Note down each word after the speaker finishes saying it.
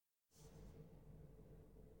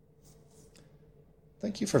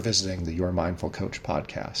Thank you for visiting the Your Mindful Coach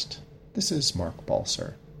podcast. This is Mark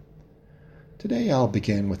Balser. Today I'll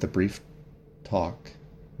begin with a brief talk,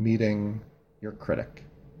 meeting your critic.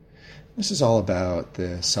 This is all about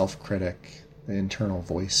the self-critic, the internal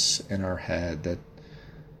voice in our head that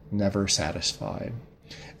never satisfied.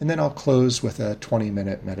 And then I'll close with a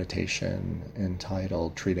 20-minute meditation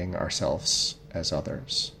entitled Treating Ourselves as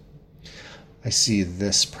Others. I see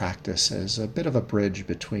this practice as a bit of a bridge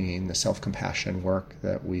between the self-compassion work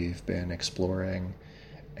that we've been exploring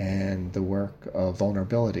and the work of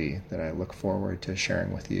vulnerability that I look forward to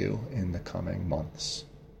sharing with you in the coming months.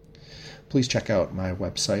 Please check out my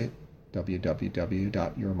website,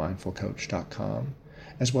 www.yourmindfulcoach.com,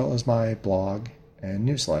 as well as my blog and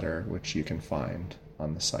newsletter, which you can find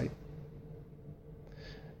on the site.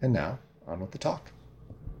 And now, on with the talk.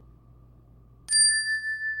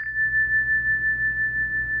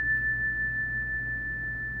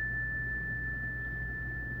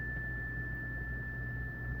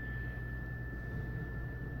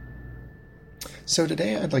 So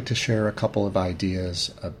today I'd like to share a couple of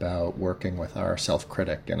ideas about working with our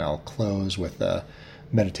self-critic, and I'll close with a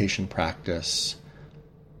meditation practice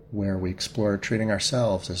where we explore treating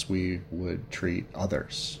ourselves as we would treat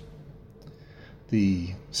others. The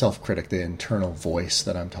self-critic, the internal voice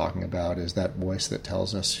that I'm talking about, is that voice that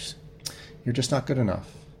tells us, you're just not good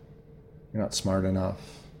enough. You're not smart enough.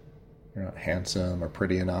 You're not handsome or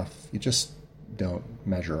pretty enough. You just don't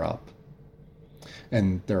measure up.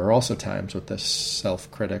 And there are also times with this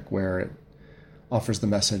self-critic where it offers the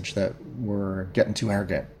message that we're getting too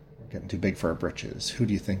arrogant, we're getting too big for our britches. Who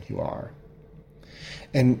do you think you are?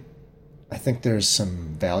 And I think there's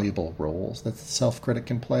some valuable roles that the self-critic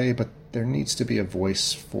can play, but there needs to be a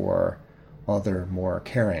voice for other more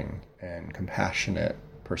caring and compassionate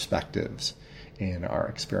perspectives in our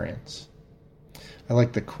experience. I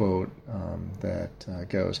like the quote that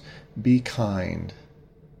goes, "Be kind,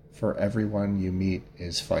 for everyone you meet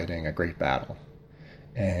is fighting a great battle."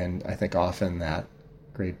 And I think often that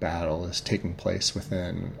great battle is taking place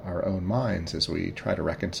within our own minds as we try to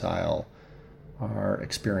reconcile our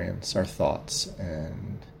experience, our thoughts,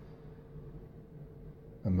 and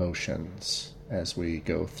emotions as we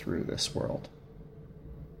go through this world.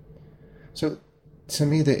 So to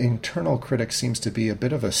me, the internal critic seems to be a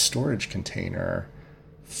bit of a storage container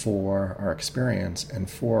for our experience and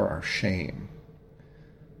for our shame.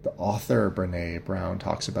 The author, Brené Brown,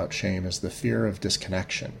 talks about shame as the fear of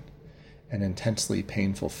disconnection, an intensely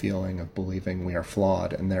painful feeling of believing we are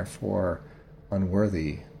flawed and therefore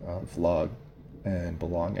unworthy of love and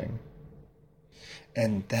belonging.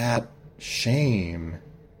 And that shame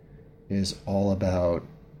is all about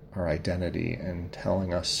our identity and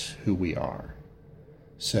telling us who we are.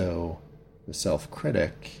 So the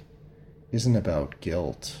self-critic isn't about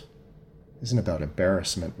guilt, isn't about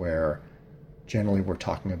embarrassment, where generally we're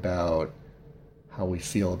talking about how we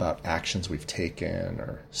feel about actions we've taken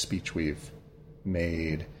or speech we've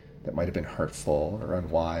made that might have been hurtful or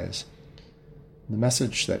unwise. The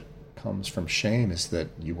message that comes from shame is that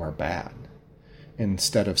you are bad.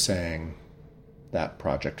 Instead of saying that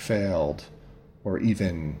project failed or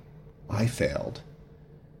even I failed,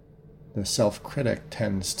 the self-critic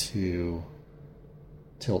tends to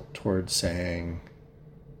tilt towards saying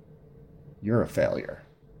you're a failure,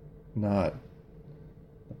 not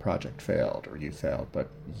the project failed or you failed, but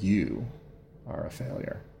you are a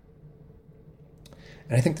failure.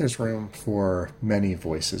 And I think there's room for many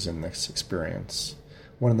voices in this experience,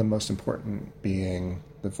 one of the most important being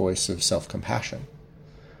the voice of self-compassion.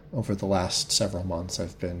 Over the last several months,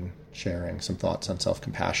 I've been sharing some thoughts on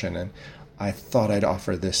self-compassion, and I thought I'd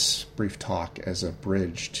offer this brief talk as a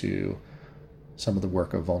bridge to some of the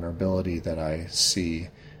work of vulnerability that I see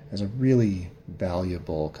as a really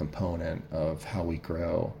valuable component of how we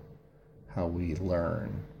grow, how we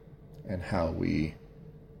learn, and how we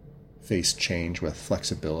face change with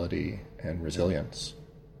flexibility and resilience.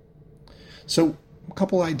 So, a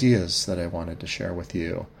couple ideas that I wanted to share with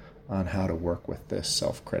you on how to work with this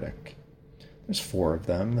self-critic. There's 4 of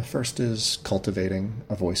them. The first is cultivating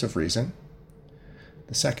a voice of reason.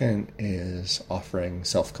 The second is offering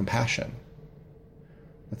self-compassion.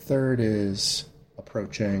 The third is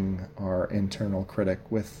approaching our internal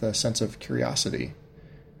critic with a sense of curiosity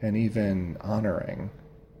and even honoring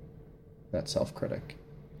that self-critic.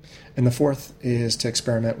 And the fourth is to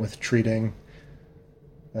experiment with treating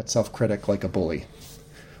that self-critic like a bully.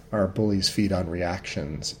 Our bullies feed on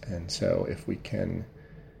reactions, and so if we can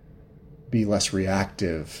be less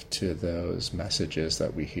reactive to those messages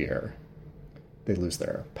that we hear, they lose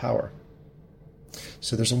their power.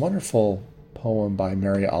 So there's a wonderful poem by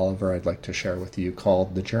Mary Oliver I'd like to share with you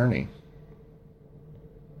called "The Journey."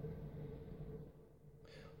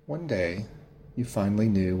 One day, you finally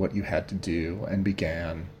knew what you had to do and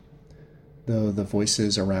began, though the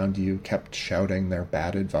voices around you kept shouting their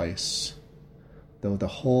bad advice, though the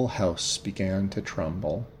whole house began to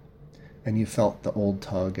tremble, and you felt the old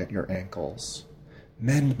tug at your ankles.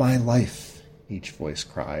 "Mend my life," each voice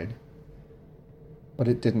cried. But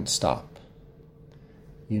it didn't stop.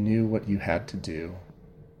 You knew what you had to do,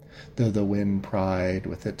 though the wind pried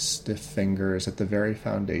with its stiff fingers at the very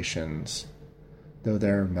foundations, though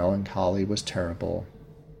their melancholy was terrible.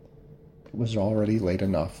 It was already late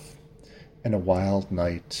enough, and a wild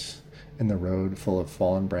night, and the road full of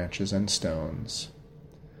fallen branches and stones.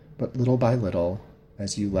 But little by little,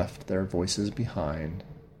 as you left their voices behind,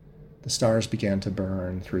 the stars began to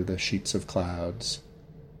burn through the sheets of clouds,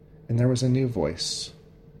 and there was a new voice,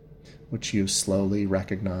 which you slowly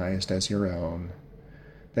recognized as your own,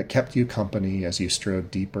 that kept you company as you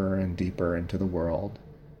strode deeper and deeper into the world,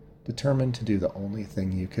 determined to do the only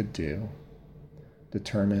thing you could do,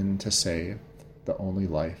 determined to save the only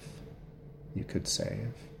life you could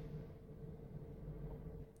save.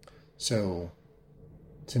 So,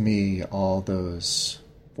 to me, all those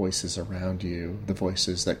voices around you, the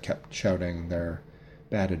voices that kept shouting their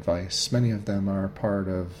bad advice, many of them are part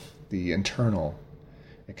of the internal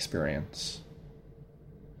experience.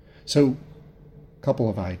 So, a couple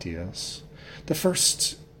of ideas. The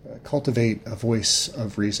first, cultivate a voice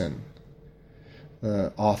of reason.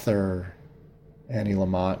 The author, Annie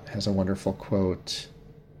Lamott, has a wonderful quote: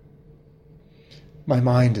 "My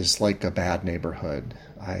mind is like a bad neighborhood.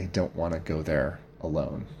 I don't want to go there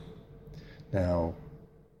alone." Now,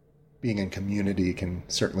 being in community can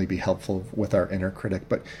certainly be helpful with our inner critic,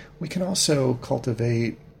 but we can also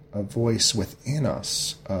cultivate a voice within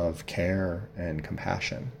us of care and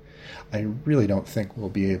compassion. I really don't think we'll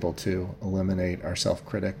be able to eliminate our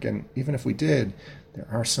self-critic, and even if we did, there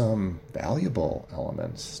are some valuable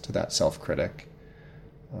elements to that self-critic.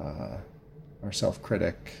 Our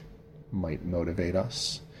self-critic might motivate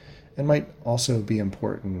us and might also be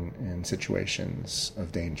important in situations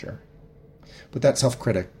of danger. But that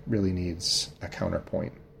self-critic really needs a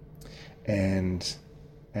counterpoint. And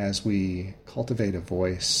as we cultivate a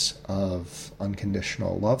voice of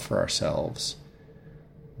unconditional love for ourselves,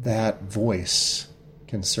 that voice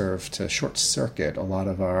can serve to short-circuit a lot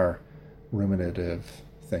of our ruminative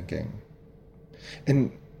thinking.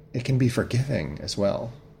 And it can be forgiving as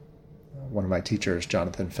well. One of my teachers,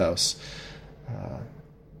 Jonathan Faust,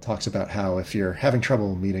 talks about how if you're having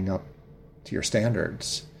trouble meeting up to your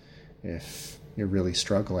standards, if you're really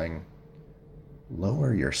struggling,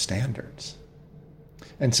 lower your standards.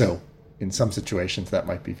 And so, in some situations that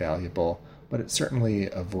might be valuable, but it's certainly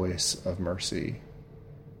a voice of mercy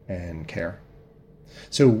and care.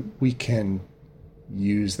 So we can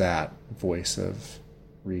use that voice of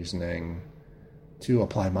reasoning to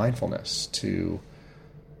apply mindfulness, to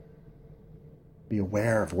be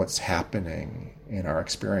aware of what's happening in our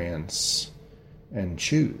experience and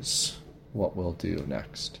choose what we'll do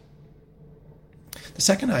next. The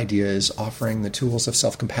second idea is offering the tools of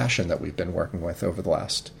self-compassion that we've been working with over the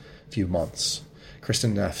last few months.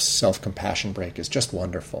 Kristen Neff's self-compassion break is just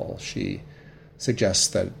wonderful. She suggests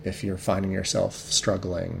that if you're finding yourself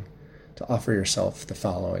struggling, to offer yourself the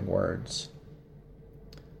following words: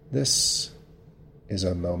 "This is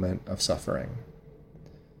a moment of suffering.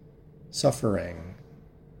 Suffering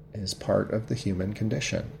is part of the human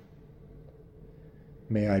condition.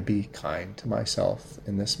 May I be kind to myself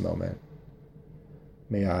in this moment.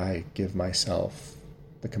 May I give myself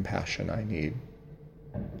the compassion I need."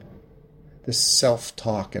 This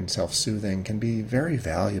self-talk and self-soothing can be very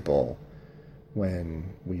valuable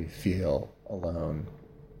when we feel alone.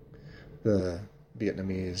 The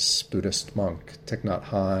Vietnamese Buddhist monk Thich Nhat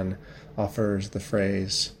Hanh offers the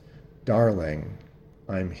phrase, "Darling,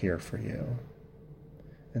 I'm here for you."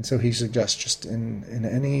 And so he suggests just in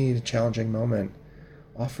any challenging moment,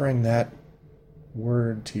 offering that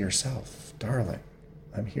word to yourself, "Darling,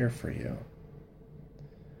 I'm here for you."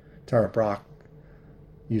 Tara Brach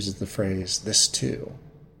uses the phrase, "this too."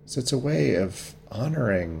 So it's a way of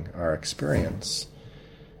honoring our experience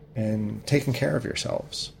and taking care of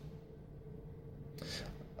yourselves.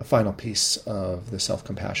 A final piece of the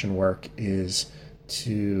self-compassion work is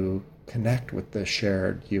to connect with the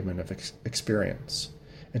shared human experience.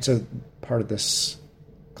 And so part of this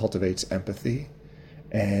cultivates empathy,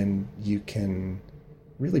 and you can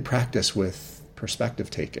really practice with perspective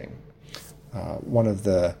taking. One of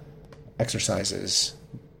the exercises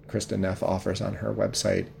Kristen Neff offers on her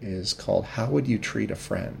website is called "How Would You Treat a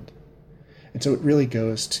Friend?" And so it really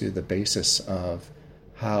goes to the basis of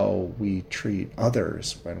how we treat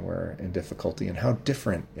others when we're in difficulty and how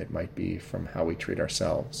different it might be from how we treat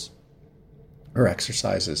ourselves. Our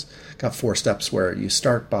exercises got 4 steps where you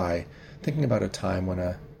start by thinking about a time when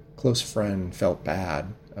a close friend felt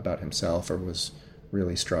bad about himself or was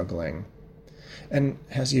really struggling. And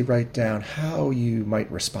as you write down how you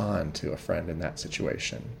might respond to a friend in that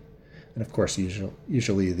situation. And of course,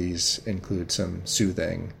 usually these include some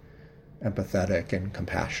soothing, empathetic, and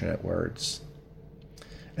compassionate words.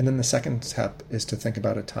 And then the second step is to think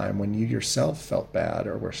about a time when you yourself felt bad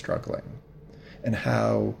or were struggling. And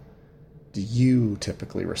how do you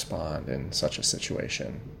typically respond in such a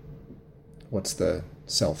situation? What's the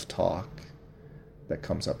self-talk that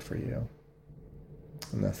comes up for you?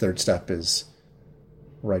 And the third step is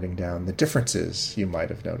writing down the differences you might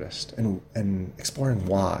have noticed and exploring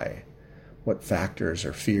why. What factors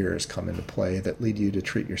or fears come into play that lead you to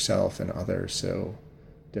treat yourself and others so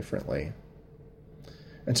differently.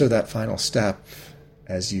 And so that final step,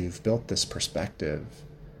 as you've built this perspective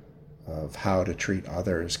of how to treat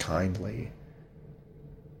others kindly,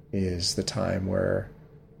 is the time where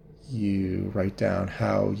you write down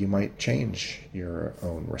how you might change your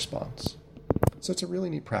own response. So it's a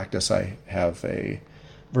really neat practice. I have a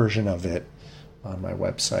version of it on my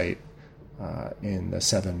website in the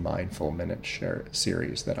 7 Mindful Minute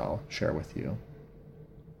series that I'll share with you.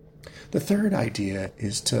 The third idea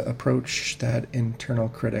is to approach that internal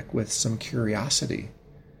critic with some curiosity,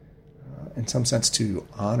 in some sense to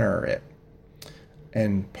honor it.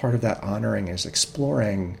 And part of that honoring is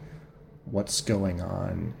exploring what's going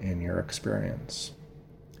on in your experience.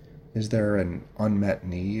 Is there an unmet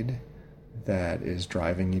need that is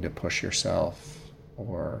driving you to push yourself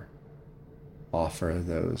or offer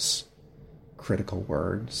those critical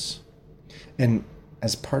words? And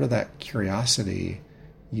as part of that curiosity,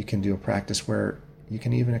 you can do a practice where you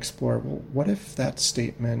can even explore, well, what if that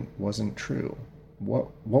statement wasn't true?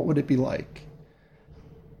 What would it be like?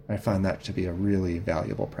 I find that to be a really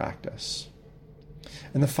valuable practice.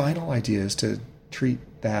 And the final idea is to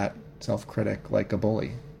treat that self-critic like a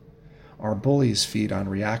bully. Our bullies feed on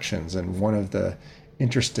reactions, and one of the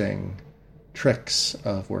interesting tricks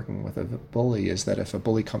of working with a bully is that if a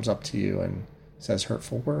bully comes up to you and says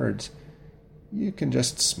hurtful words, you can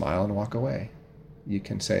just smile and walk away. You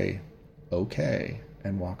can say, okay,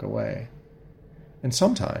 and walk away. And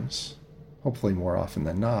sometimes, hopefully more often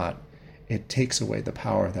than not, it takes away the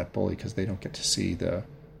power of that bully because they don't get to see the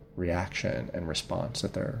reaction and response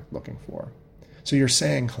that they're looking for. So you're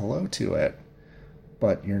saying hello to it,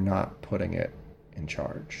 but you're not putting it in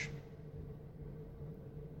charge.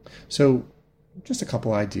 So just a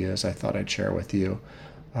couple ideas I thought I'd share with you.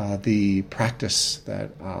 The practice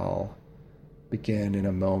that I'll begin in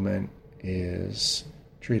a moment is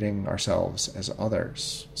treating ourselves as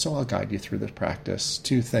others. So I'll guide you through this practice.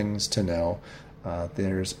 2 things to know.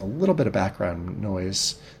 There's a little bit of background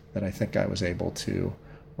noise that I think I was able to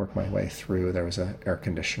work my way through. There was an air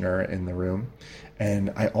conditioner in the room.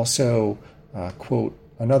 And I also quote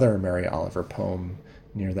another Mary Oliver poem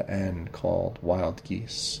near the end called Wild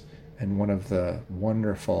Geese. And one of the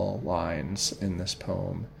wonderful lines in this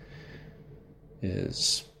poem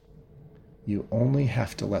is, "You only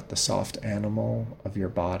have to let the soft animal of your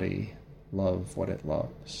body love what it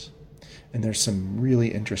loves." And there's some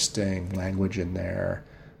really interesting language in there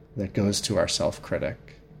that goes to our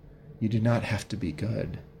self-critic. You do not have to be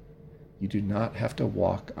good. You do not have to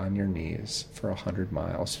walk on your knees for 100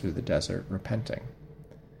 miles through the desert repenting.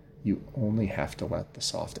 You only have to let the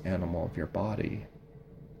soft animal of your body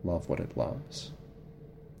love what it loves.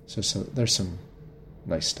 So there's some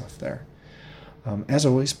nice stuff there. As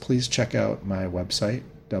always, please check out my website,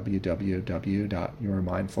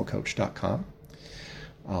 www.yourmindfulcoach.com.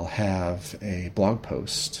 I'll have a blog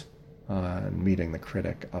post on meeting the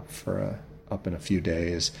critic up in a few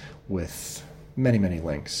days with many, many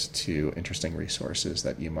links to interesting resources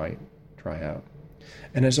that you might try out.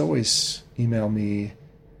 And as always, email me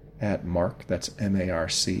at Mark, that's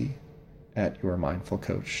MARC, at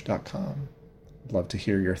yourmindfulcoach.com. I'd love to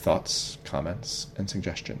hear your thoughts, comments, and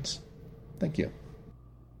suggestions. Thank you.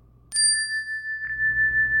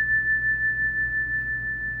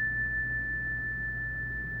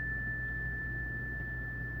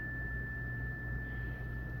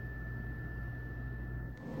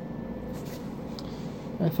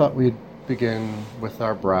 I thought we'd begin with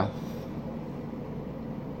our breath,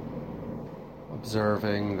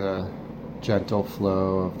 observing the gentle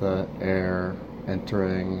flow of the air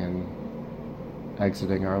entering and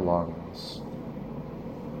exiting our lungs.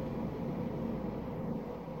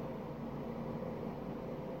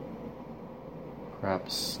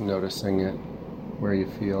 Perhaps noticing it where you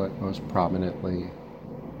feel it most prominently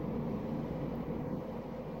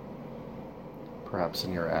perhaps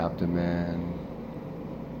in your abdomen,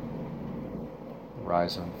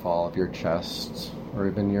 rise and fall of your chest, or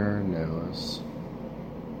even your nose.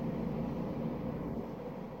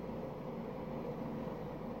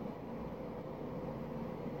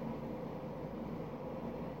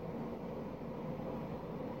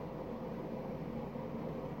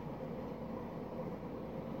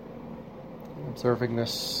 Observing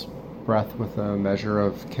this breath with a measure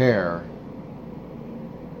of care,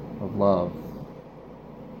 of love.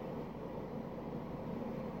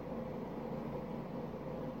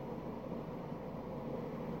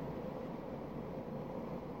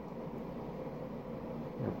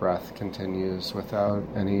 Your breath continues without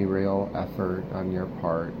any real effort on your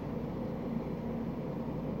part.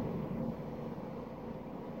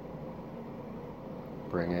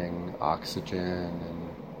 Bringing oxygen and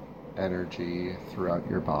energy throughout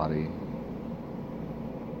your body.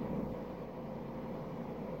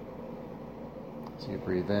 As you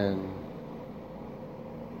breathe in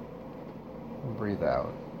and breathe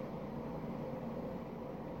out.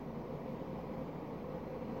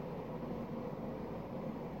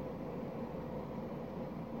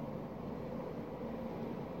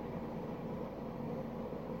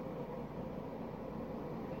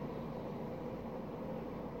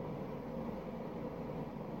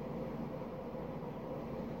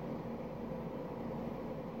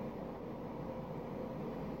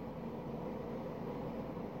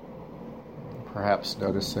 Perhaps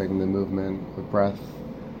noticing the movement of breath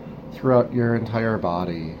throughout your entire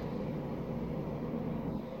body.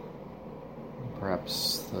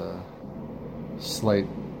 Perhaps the slight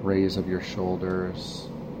raise of your shoulders.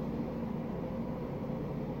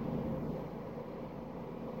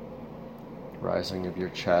 Rising of your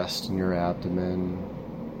chest and your abdomen,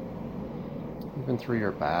 even through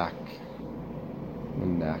your back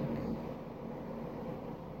and neck.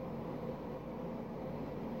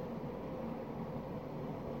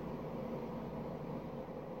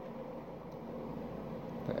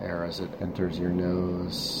 The air as it enters your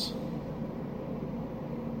nose.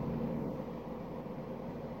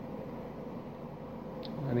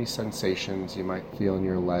 Any sensations you might feel in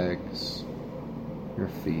your legs, your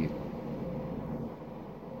feet.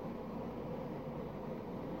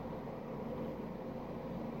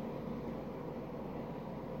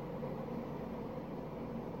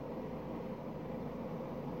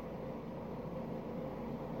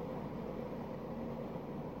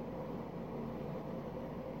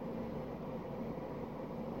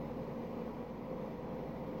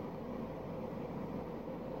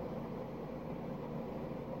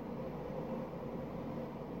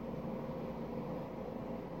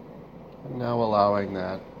 Now allowing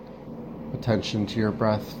that attention to your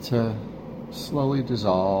breath to slowly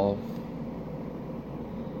dissolve,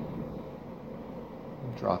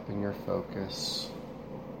 dropping your focus,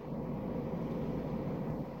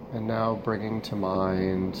 and now bringing to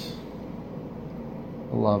mind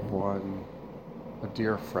a loved one, a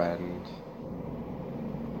dear friend,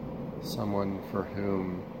 someone for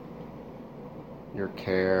whom your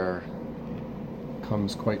care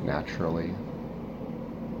comes quite naturally.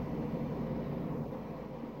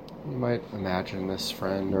 You might imagine this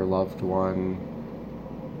friend or loved one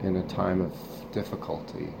in a time of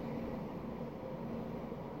difficulty.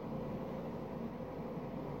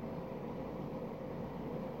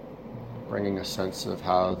 Bringing a sense of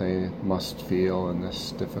how they must feel in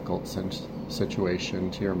this difficult situation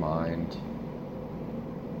to your mind,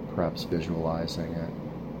 perhaps visualizing it.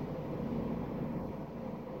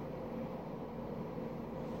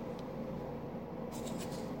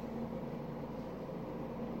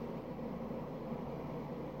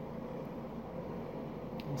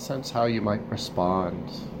 Sense how you might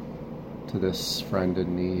respond to this friend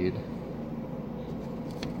in need.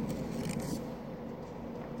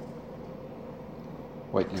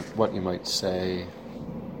 What you might say,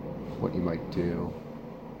 what you might do.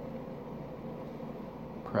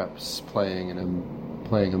 Perhaps playing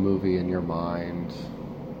a movie in your mind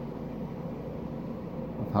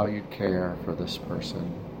of how you'd care for this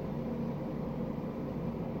person.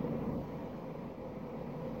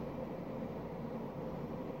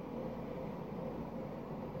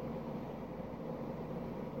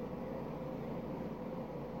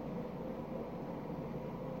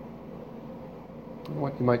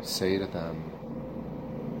 What you might say to them.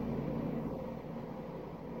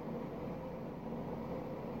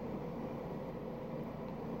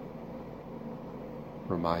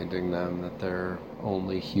 Reminding them that they're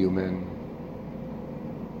only human,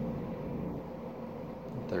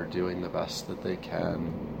 that they're doing the best that they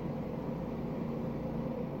can,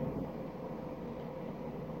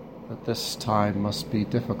 that this time must be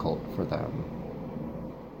difficult for them.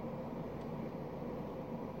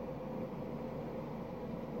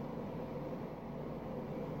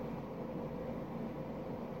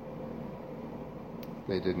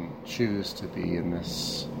 they didn't choose to be in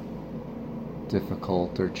this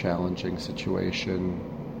difficult or challenging situation.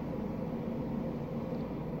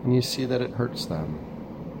 And you see that it hurts them,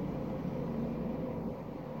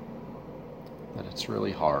 that it's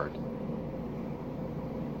really hard.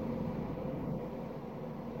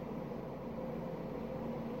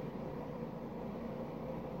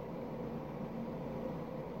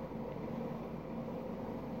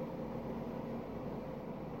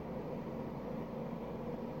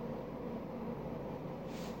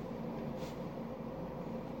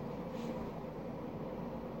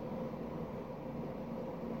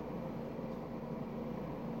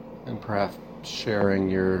 And perhaps sharing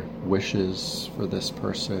your wishes for this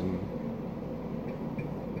person,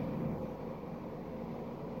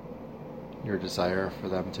 your desire for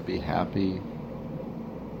them to be happy,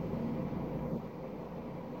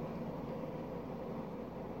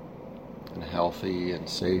 and healthy and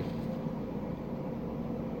safe.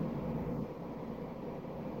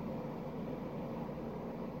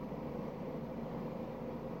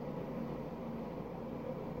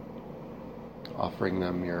 Offering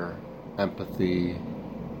them your empathy,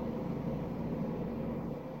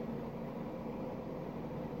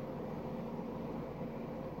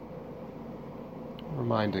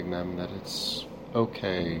 reminding them that it's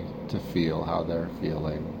okay to feel how they're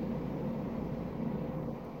feeling.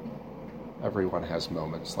 Everyone has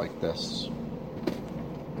moments like this.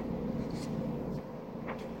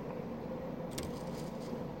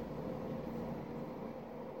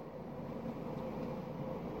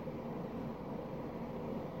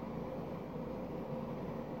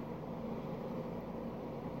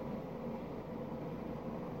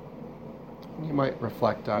 You might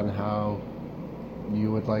reflect on how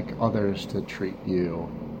you would like others to treat you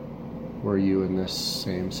were you in this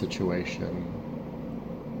same situation.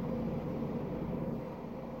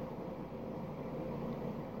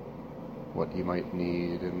 What you might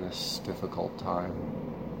need in this difficult time.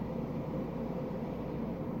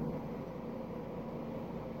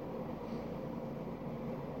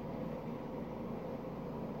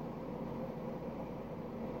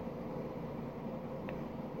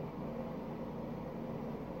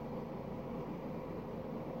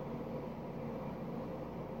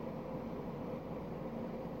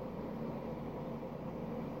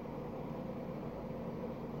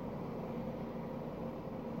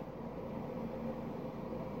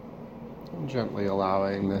 Gently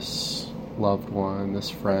allowing this loved one, this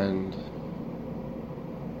friend,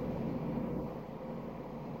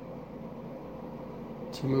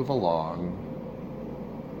 to move along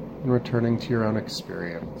and returning to your own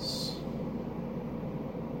experience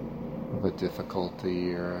of a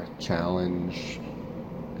difficulty or a challenge,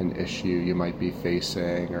 an issue you might be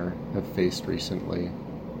facing or have faced recently.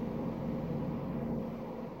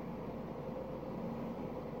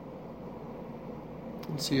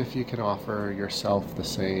 And see if you can offer yourself the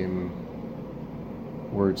same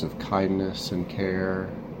words of kindness and care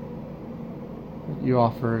that you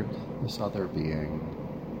offered this other being.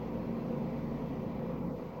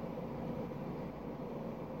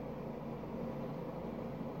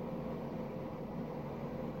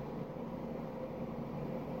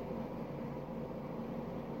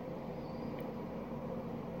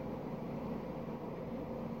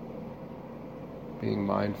 Being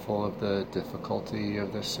mindful of the difficulty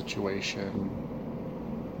of this situation,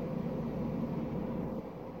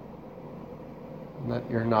 and that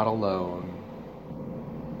you're not alone,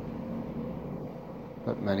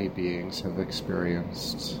 that many beings have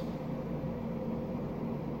experienced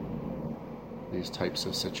these types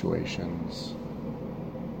of situations.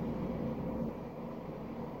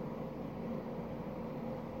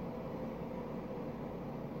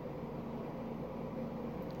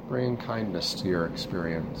 Bring kindness to your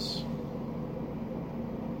experience.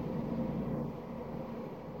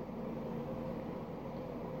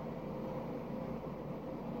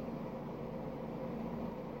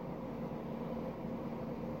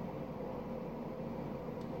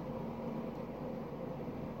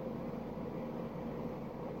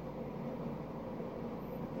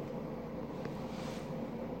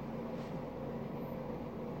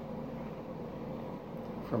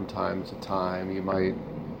 From time to time, you might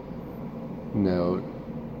note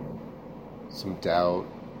some doubt,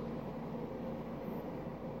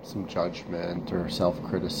 some judgment or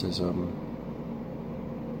self-criticism.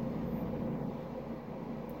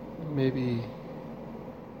 Maybe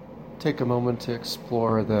take a moment to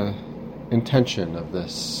explore the intention of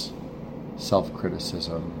this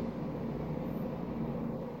self-criticism.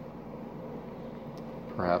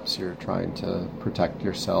 Perhaps you're trying to protect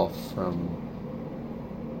yourself from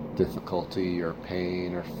difficulty or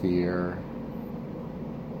pain or fear.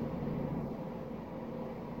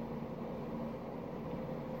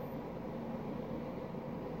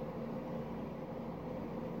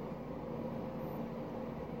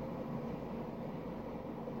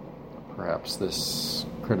 Perhaps this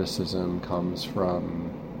criticism comes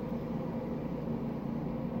from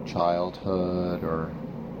childhood or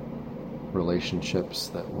relationships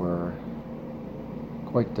that were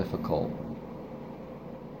quite difficult.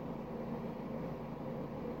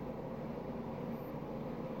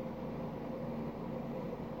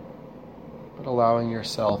 But allowing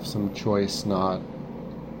yourself some choice, not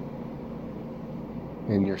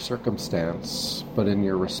in your circumstance, but in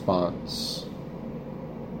your response.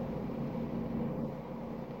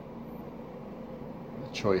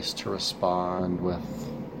 The choice to respond with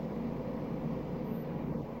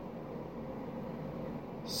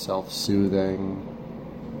self-soothing,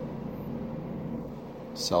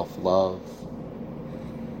 self-love,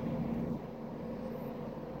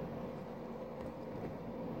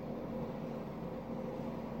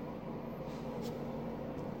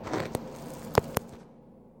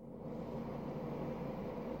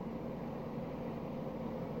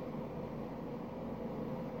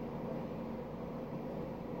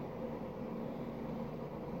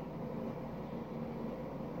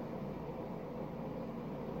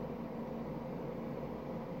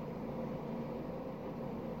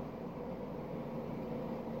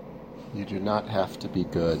 You do not have to be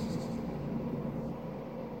good.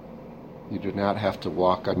 You do not have to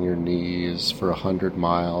walk on your knees for 100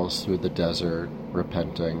 miles through the desert,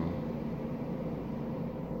 repenting.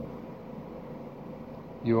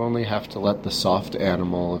 You only have to let the soft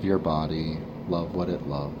animal of your body love what it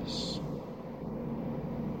loves.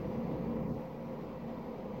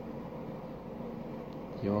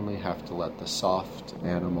 You only have to let the soft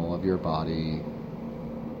animal of your body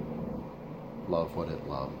love what it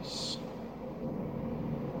loves.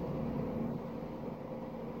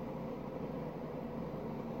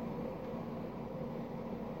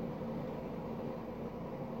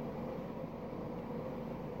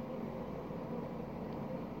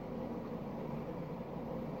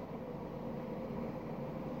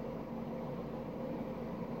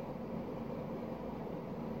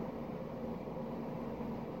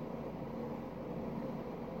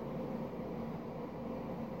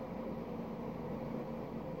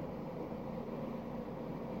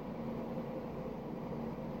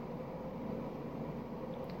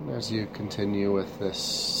 As you continue with this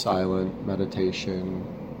silent meditation,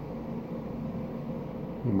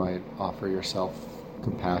 you might offer yourself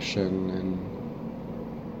compassion in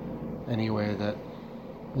any way that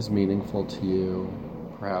is meaningful to you,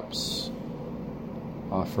 perhaps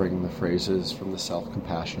offering the phrases from the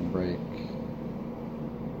self-compassion break.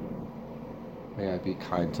 May I be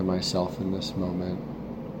kind to myself in this moment.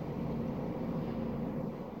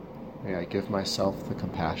 May I give myself the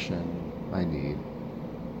compassion I need.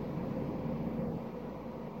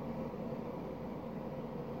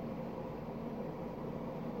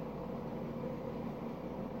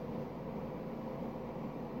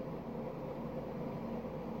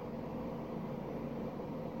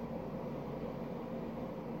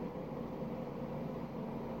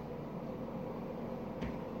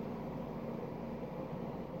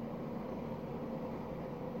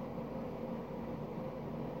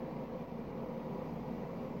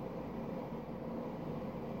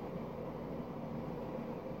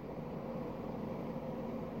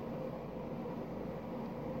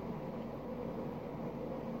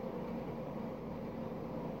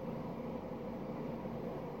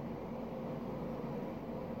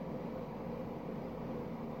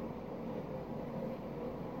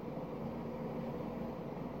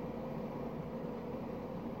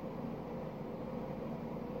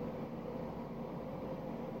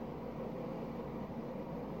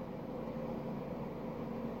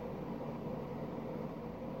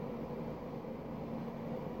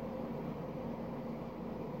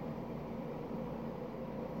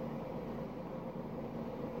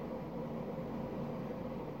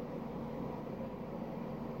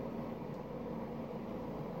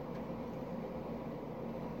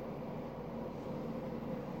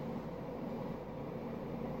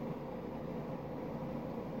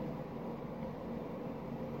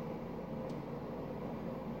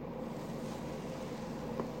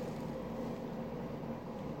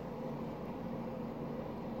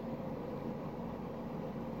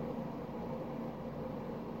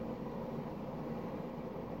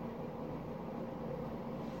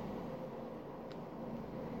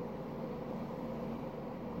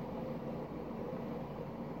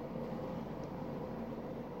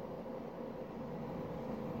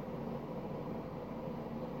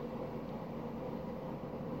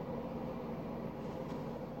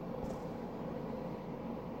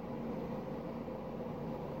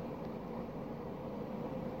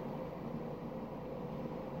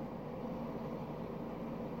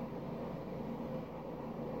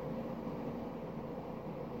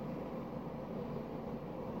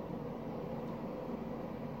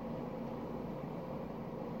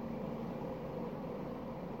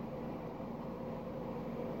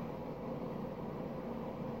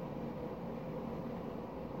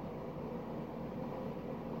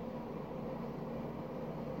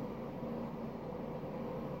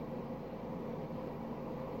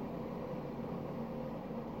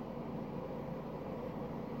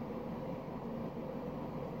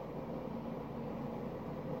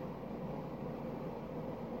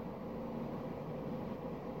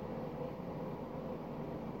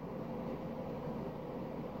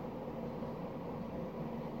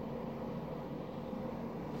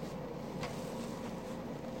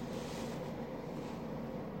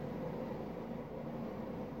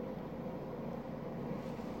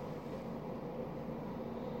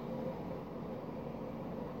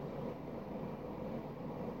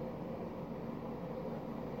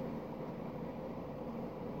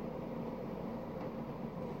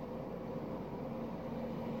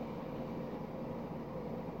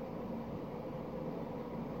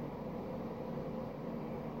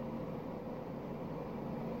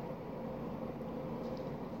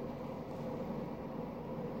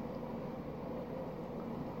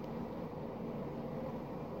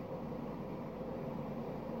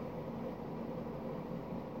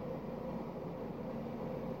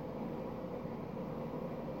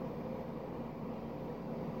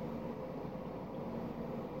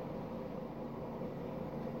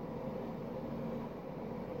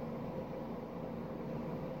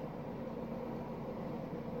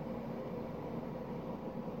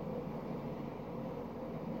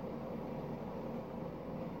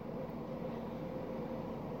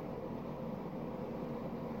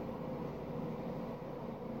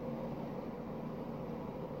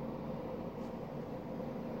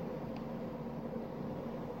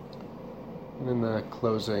 In the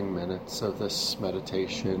closing minutes of this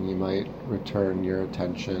meditation, you might return your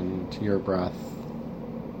attention to your breath.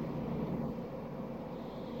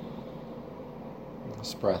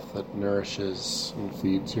 This breath that nourishes and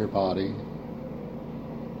feeds your body.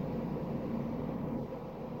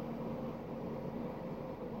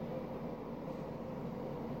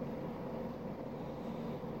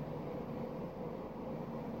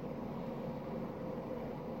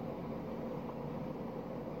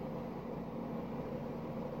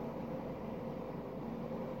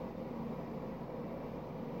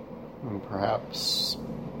 And perhaps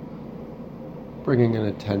bringing an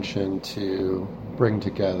attention to bring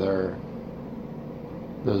together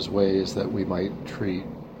those ways that we might treat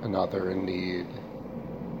another in need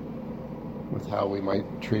with how we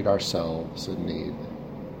might treat ourselves in need.